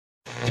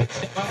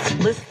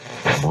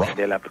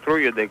De la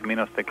patrulla de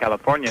Caminos de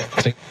California.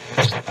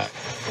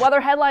 Weather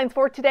headlines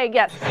for today,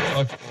 yes.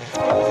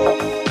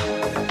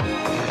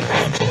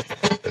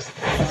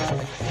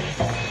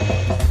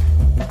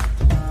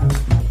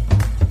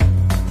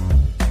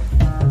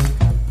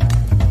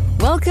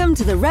 Welcome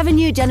to the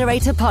Revenue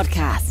Generator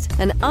Podcast,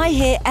 an I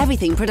Hear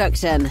Everything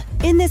production.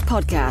 In this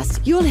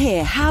podcast, you'll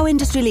hear how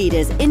industry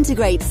leaders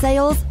integrate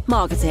sales,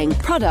 marketing,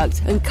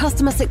 product, and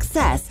customer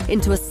success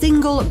into a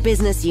single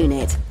business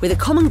unit with a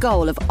common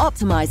goal of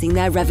optimizing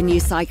their revenue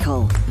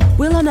cycle.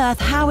 We'll unearth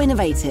how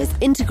innovators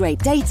integrate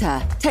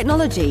data,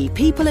 technology,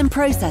 people, and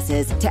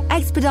processes to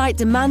expedite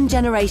demand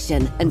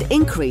generation and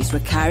increase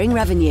recurring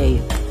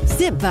revenue.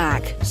 Sit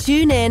back,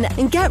 tune in,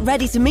 and get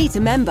ready to meet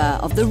a member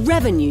of the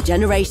revenue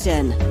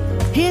generation.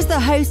 Here's the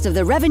host of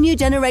the Revenue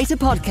Generator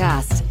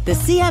Podcast, the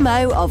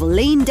CMO of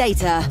Lean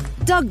Data,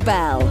 Doug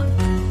Bell.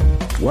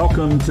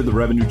 Welcome to the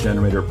Revenue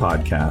Generator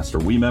Podcast,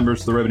 where we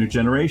members of the Revenue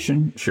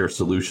Generation share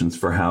solutions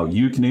for how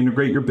you can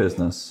integrate your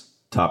business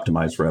to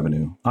optimize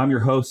revenue. I'm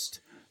your host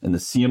and the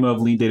CMO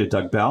of Lean Data,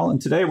 Doug Bell, and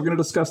today we're going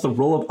to discuss the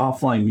role of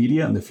offline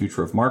media and the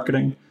future of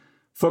marketing,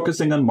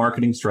 focusing on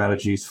marketing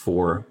strategies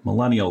for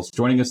millennials.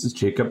 Joining us is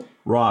Jacob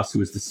Ross,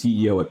 who is the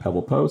CEO at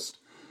PebblePost,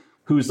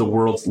 who is the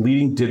world's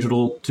leading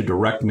digital to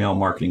direct mail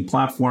marketing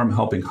platform,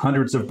 helping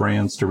hundreds of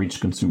brands to reach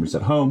consumers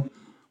at home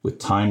with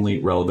timely,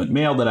 relevant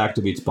mail that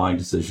activates buying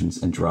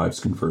decisions and drives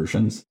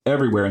conversions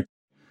everywhere.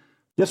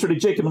 Yesterday,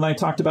 Jacob and I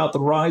talked about the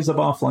rise of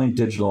offline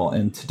digital,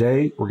 and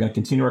today we're going to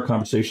continue our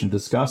conversation to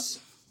discuss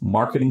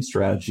marketing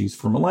strategies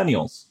for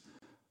millennials.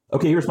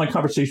 Okay, here's my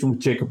conversation with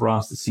Jacob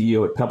Ross, the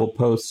CEO at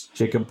PebblePost.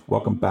 Jacob,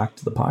 welcome back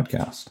to the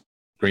podcast.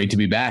 Great to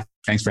be back.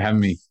 Thanks for having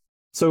me.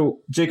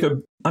 So,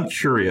 Jacob, I'm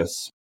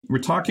curious. We're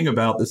talking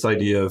about this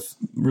idea of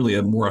really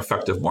a more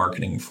effective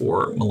marketing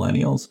for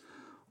millennials.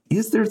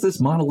 Is there this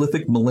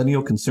monolithic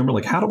millennial consumer?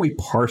 Like, how do we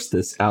parse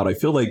this out? I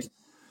feel like,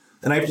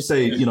 and I have to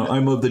say,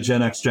 I'm of the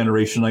Gen X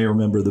generation. I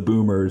remember the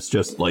boomers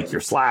just like your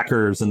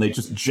slackers, and they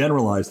just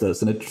generalized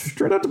this, and it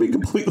turned out to be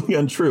completely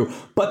untrue.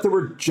 But there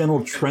were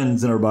general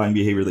trends in our buying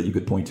behavior that you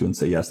could point to and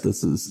say, yes,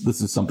 this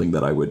is something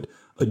that I would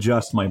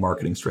adjust my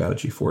marketing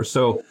strategy for.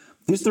 So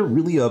is there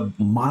really a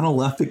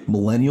monolithic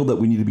millennial that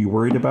we need to be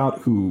worried about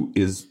who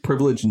is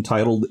privileged,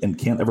 entitled, and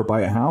can't ever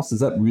buy a house? Does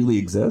that really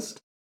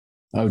exist?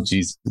 Oh,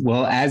 geez.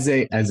 Well, as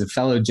a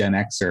fellow Gen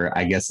Xer,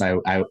 I guess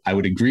I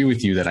would agree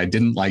with you that I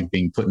didn't like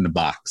being put in a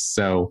box.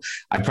 So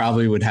I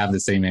probably would have the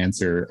same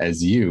answer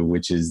as you,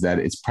 which is that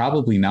it's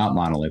probably not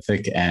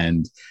monolithic.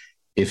 And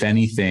if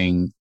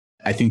anything,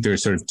 I think there are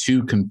sort of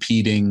two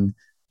competing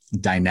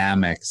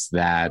dynamics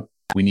that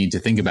we need to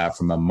think about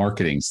from a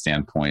marketing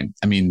standpoint.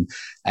 I mean,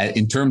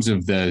 in terms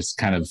of the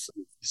kind of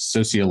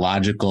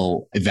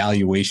sociological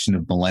evaluation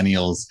of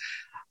millennials,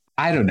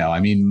 I don't know. I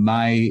mean,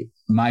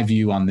 my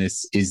view on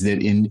this is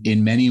that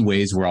in many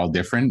ways we're all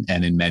different,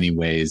 and in many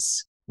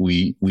ways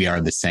we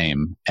are the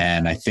same.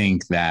 And I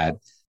think that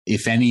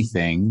if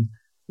anything,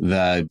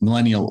 the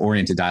millennial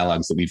oriented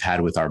dialogues that we've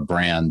had with our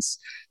brands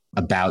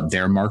about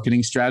their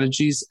marketing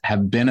strategies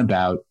have been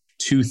about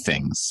two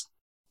things.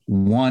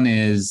 One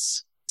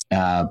is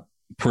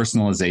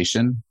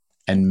personalization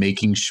and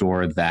making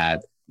sure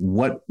that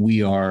what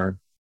we are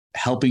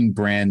helping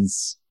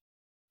brands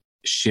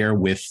share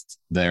with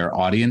their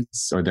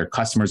audience or their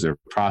customers or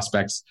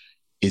prospects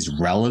is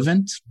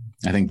relevant.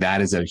 I think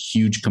that is a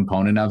huge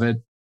component of it.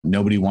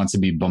 Nobody wants to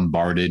be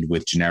bombarded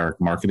with generic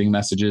marketing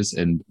messages,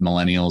 and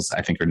millennials,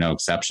 I think, are no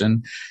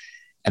exception.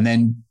 And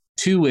then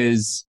two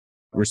is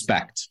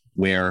respect,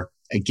 where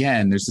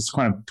again, there's this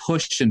kind of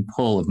push and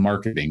pull of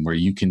marketing where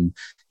you can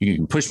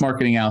push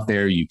marketing out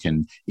there, you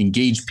can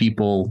engage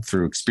people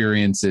through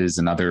experiences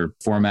and other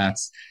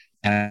formats.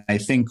 And I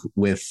think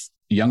with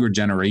younger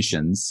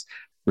generations,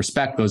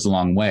 respect goes a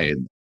long way.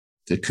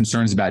 The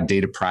concerns about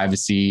data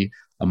privacy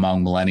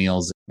among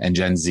millennials and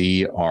Gen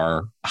Z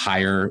are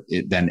higher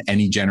than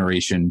any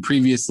generation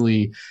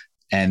previously.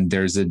 And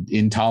there's an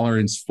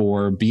intolerance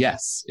for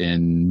BS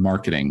in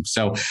marketing.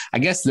 So I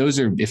guess those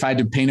are, if I had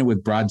to paint it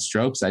with broad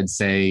strokes, I'd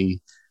say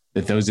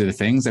that those are the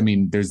things. I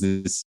mean, there's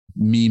this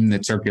meme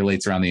that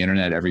circulates around the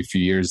internet every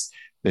few years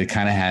that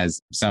kind of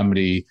has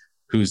somebody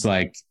who's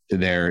like,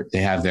 they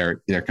have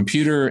their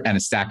computer and a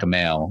stack of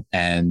mail.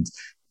 And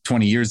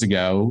 20 years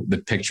ago, the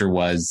picture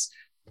was,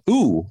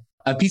 ooh,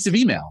 a piece of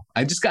email.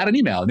 I just got an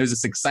email. And there's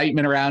this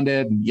excitement around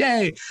it. And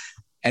yay.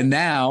 And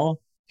now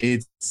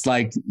it's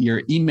like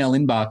your email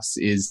inbox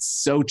is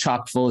so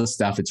chock full of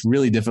stuff. It's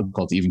really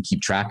difficult to even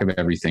keep track of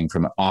everything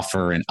from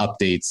offer and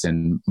updates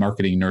and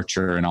marketing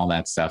nurture and all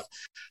that stuff.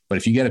 But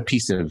if you get a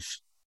piece of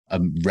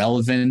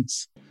relevant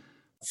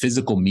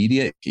physical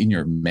media in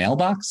your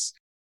mailbox,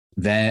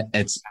 that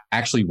it's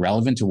actually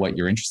relevant to what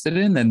you're interested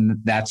in,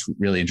 then that's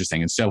really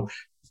interesting. And so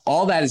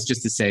all that is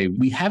just to say,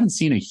 we haven't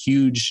seen a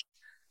huge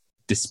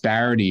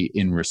disparity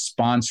in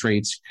response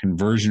rates,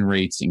 conversion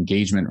rates,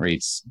 engagement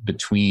rates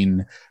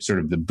between sort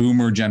of the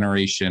boomer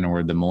generation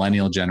or the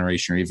millennial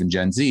generation or even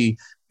Gen Z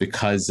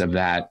because of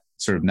that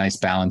sort of nice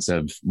balance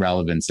of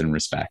relevance and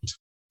respect.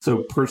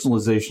 So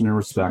personalization and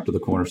respect are the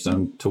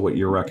cornerstone to what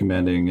you're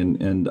recommending.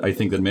 And I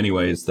think that in many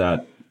ways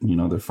that,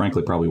 that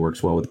frankly probably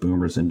works well with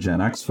boomers and Gen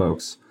X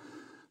folks.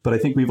 But I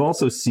think we've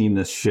also seen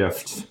this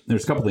shift.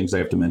 There's a couple things I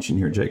have to mention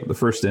here, Jacob. The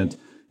first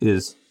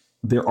is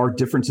there are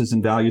differences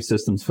in value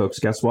systems, folks.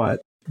 Guess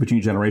what?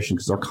 Between generations,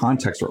 because our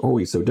contexts are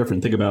always so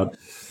different. Think about,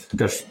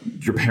 gosh,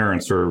 your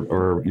parents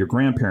or your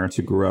grandparents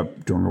who grew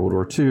up during World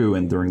War II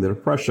and during the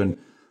Depression.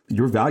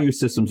 Your value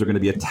systems are going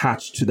to be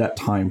attached to that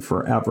time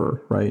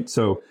forever, right?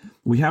 So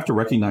we have to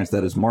recognize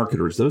that as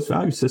marketers, those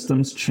value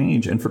systems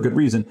change, and for good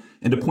reason.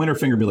 And to point our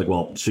finger and be like,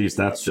 well, geez,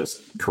 that's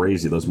just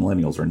crazy. Those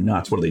millennials are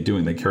nuts. What are they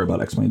doing? They care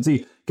about X, Y, and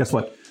Z. Guess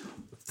what?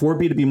 For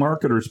B2B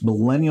marketers,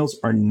 millennials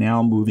are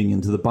now moving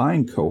into the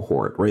buying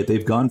cohort, right?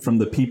 They've gone from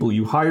the people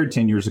you hired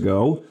 10 years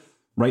ago,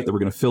 right, that were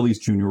going to fill these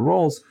junior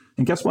roles.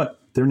 And guess what?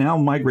 They're now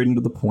migrating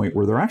to the point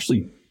where they're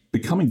actually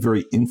becoming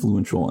very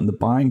influential in the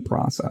buying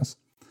process.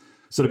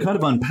 So to kind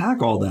of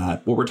unpack all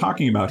that, what we're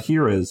talking about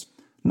here is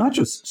not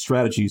just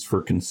strategies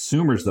for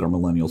consumers that are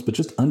millennials, but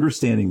just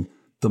understanding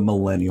the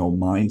millennial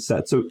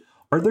mindset. So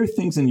are there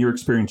things in your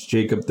experience,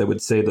 Jacob, that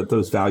would say that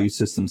those value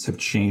systems have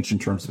changed in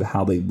terms of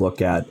how they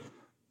look at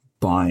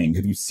buying?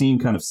 Have you seen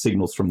kind of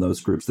signals from those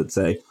groups that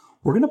say,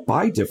 we're going to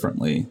buy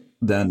differently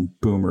than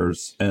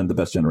boomers and the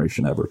best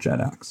generation ever,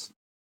 Gen X?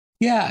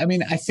 Yeah, I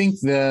mean, I think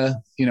a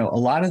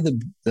lot of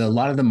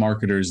the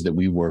marketers that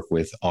we work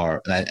with are,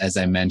 as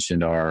I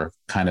mentioned, are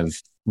kind of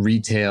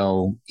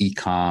retail,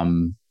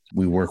 e-com.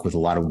 We work with a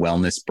lot of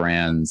wellness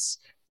brands,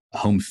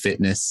 home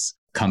fitness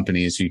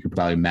companies, who you could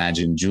probably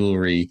imagine,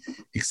 jewelry,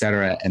 et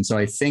cetera. And so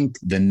I think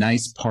the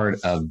nice part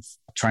of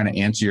trying to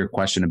answer your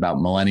question about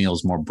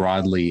millennials more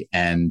broadly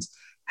and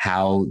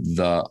how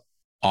the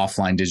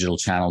offline digital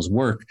channels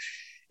work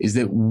is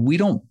that we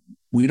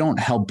don't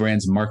help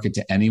brands market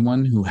to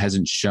anyone who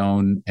hasn't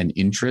shown an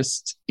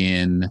interest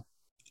in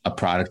a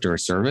product or a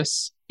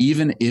service,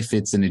 even if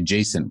it's an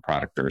adjacent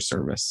product or a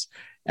service.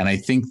 And I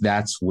think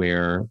that's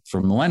where, for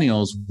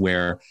millennials,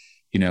 where,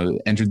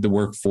 entered the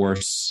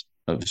workforce,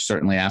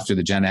 certainly after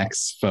the Gen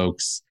X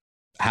folks,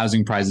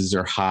 housing prices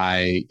are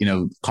high,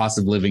 cost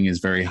of living is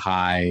very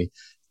high.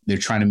 They're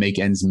trying to make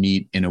ends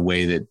meet in a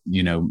way that,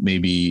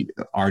 maybe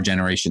our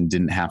generation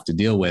didn't have to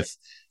deal with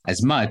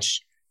as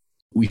much.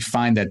 We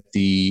find that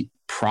the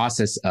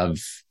process of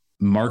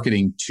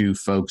marketing to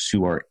folks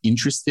who are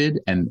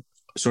interested and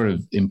sort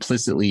of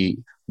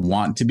implicitly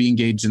want to be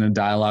engaged in a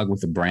dialogue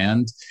with a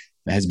brand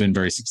has been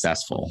very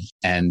successful.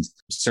 And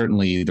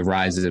certainly the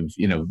rise of,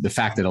 the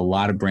fact that a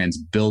lot of brands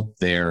built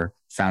their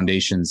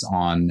foundations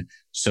on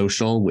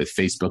social with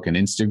Facebook and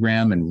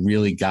Instagram and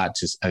really got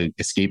to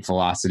escape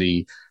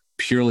velocity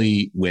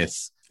purely with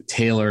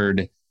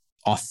tailored,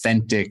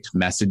 authentic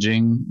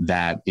messaging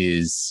that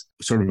is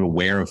sort of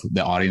aware of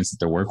the audience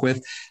that they work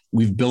with.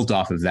 We've built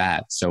off of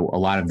that. So a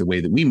lot of the way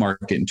that we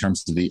market in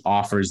terms of the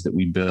offers that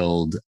we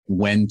build,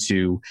 when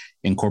to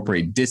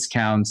incorporate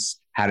discounts,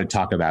 how to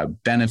talk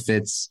about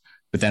benefits,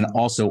 but then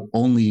also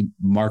only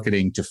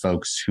marketing to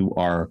folks who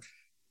are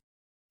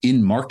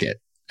in market.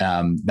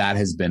 That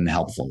has been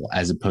helpful,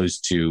 as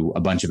opposed to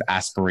a bunch of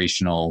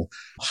aspirational,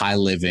 high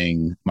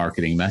living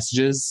marketing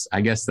messages.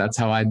 I guess that's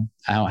how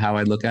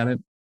I'd look at it.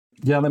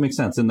 Yeah, that makes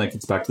sense. And that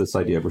gets back to this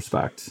idea of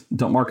respect.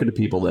 Don't market to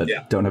people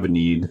that don't have a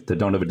need, that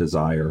don't have a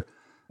desire,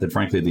 that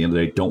frankly, at the end of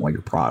the day, don't want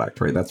your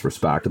product, right? That's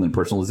respect. And then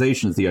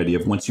personalization is the idea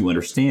of once you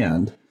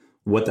understand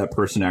what that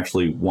person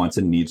actually wants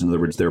and needs, in other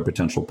words, they're a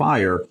potential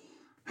buyer,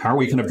 how are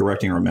we kind of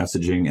directing our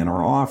messaging and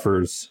our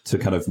offers to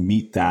kind of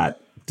meet that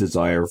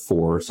desire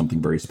for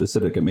something very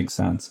specific? It makes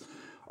sense.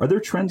 Are there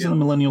trends in the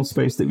millennial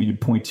space that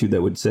you'd point to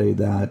that would say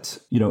that,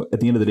 at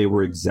the end of the day,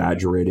 we're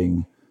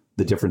exaggerating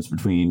the difference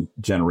between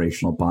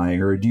generational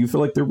buying? Or do you feel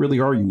like there really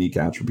are unique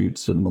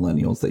attributes to the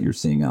millennials that you're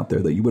seeing out there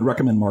that you would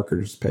recommend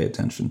marketers pay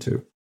attention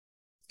to?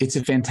 It's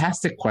a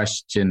fantastic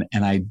question.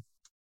 And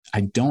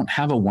I don't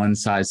have a one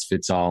size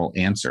fits all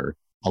answer.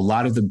 A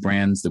lot of the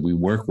brands that we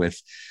work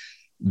with,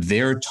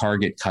 their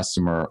target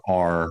customer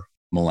are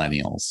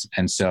millennials.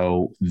 And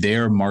so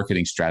their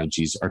marketing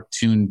strategies are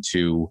tuned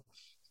to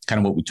kind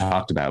of what we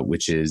talked about,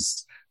 which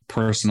is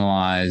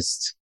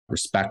personalized,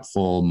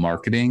 respectful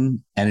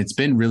marketing. And it's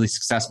been really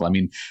successful. I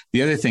mean,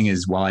 the other thing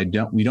is, while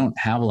we don't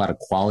have a lot of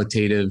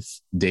qualitative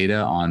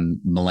data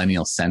on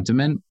millennial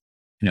sentiment,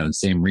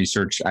 same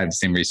research, I have the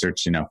same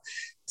research,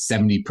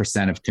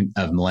 70%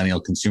 of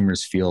millennial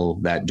consumers feel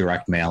that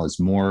direct mail is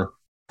more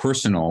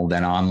personal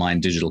than online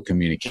digital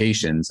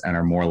communications and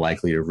are more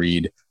likely to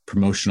read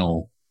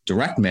promotional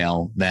direct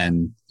mail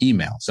than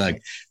email. So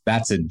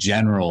that's a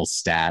general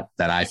stat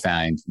that I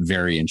find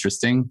very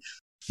interesting.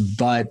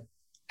 But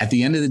at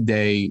the end of the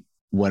day,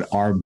 what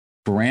our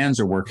brands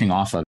are working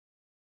off of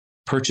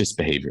purchase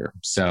behavior.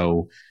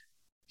 So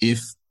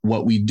if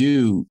what we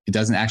do, it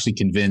doesn't actually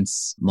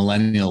convince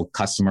millennial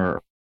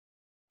customer,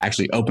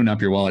 actually open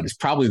up your wallet, is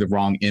probably the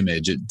wrong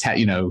image,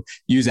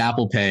 use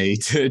Apple Pay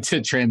to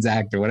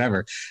transact or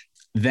whatever,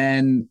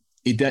 then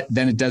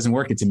it doesn't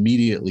work. It's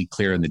immediately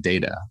clear in the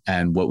data.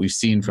 And what we've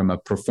seen from a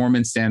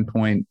performance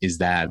standpoint is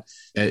that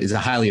is a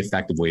highly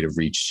effective way to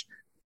reach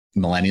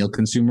millennial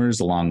consumers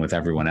along with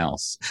everyone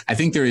else. I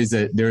think there is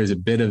a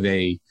bit of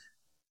a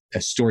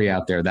story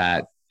out there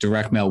that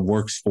direct mail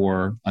works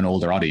for an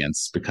older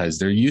audience because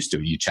they're used to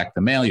it. You check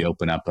the mail, you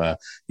open up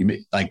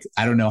I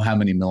don't know how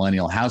many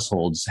millennial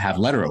households have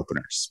letter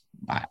openers.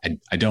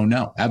 I don't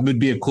know. That would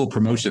be a cool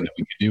promotion that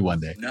we could do one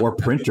day. Or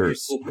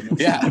printers.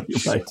 Yeah.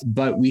 Right.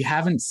 But we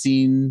haven't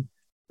seen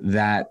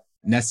that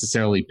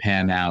necessarily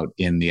pan out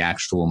in the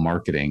actual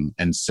marketing.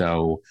 And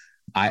so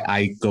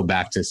I go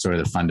back to sort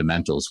of the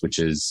fundamentals, which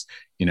is,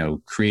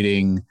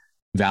 creating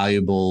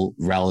valuable,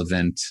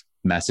 relevant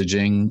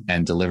messaging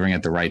and delivering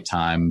at the right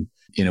time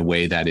in a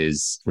way that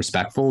is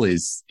respectful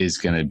is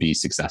going to be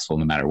successful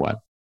no matter what.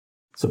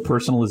 So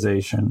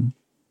personalization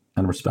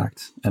and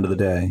respect. End of the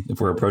day,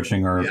 if we're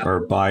approaching our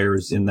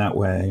buyers in that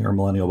way, our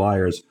millennial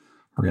buyers,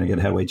 we're going to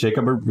get headway.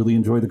 Jacob, I really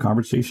enjoyed the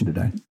conversation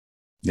today.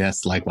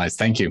 Yes, likewise.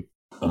 Thank you.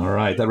 All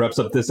right. That wraps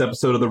up this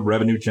episode of the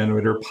Revenue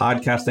Generator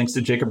podcast. Thanks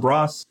to Jacob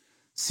Ross,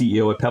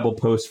 CEO at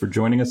PebblePost, for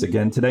joining us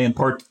again today in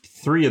part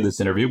 3 of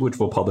this interview, which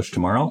we'll publish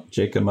tomorrow.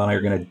 Jacob and I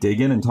are going to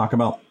dig in and talk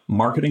about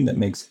marketing that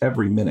makes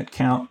every minute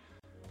count.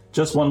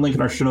 Just one link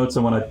in our show notes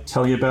I want to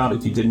tell you about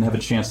if you didn't have a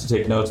chance to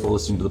take notes while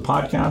listening to the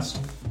podcast.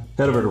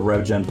 Head over to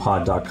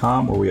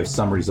revgenpod.com where we have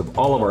summaries of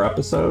all of our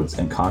episodes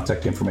and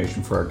contact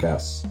information for our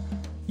guests.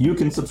 You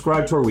can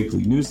subscribe to our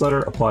weekly newsletter,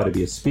 apply to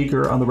be a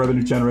speaker on the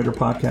Revenue Generator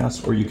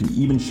podcast, or you can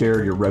even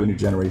share your revenue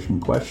generation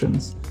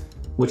questions,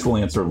 which we'll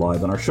answer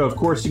live on our show. Of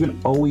course, you can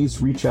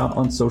always reach out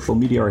on social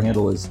media. Our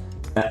handle is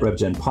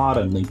 @RevGenPod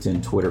on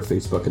LinkedIn, Twitter,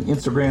 Facebook, and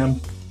Instagram,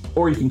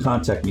 or you can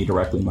contact me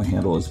directly. My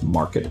handle is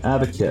Market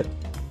Advocate.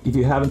 If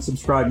you haven't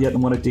subscribed yet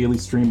and want a daily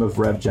stream of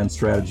RevGen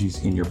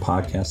strategies in your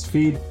podcast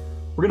feed,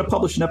 we're going to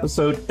publish an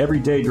episode every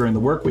day during the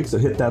work week, so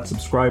hit that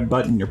subscribe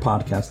button in your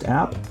podcast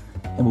app,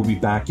 and we'll be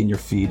back in your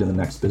feed in the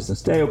next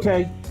business day,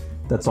 okay?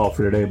 That's all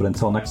for today, but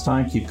until next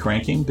time, keep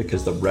cranking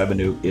because the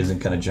revenue isn't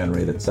going to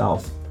generate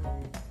itself.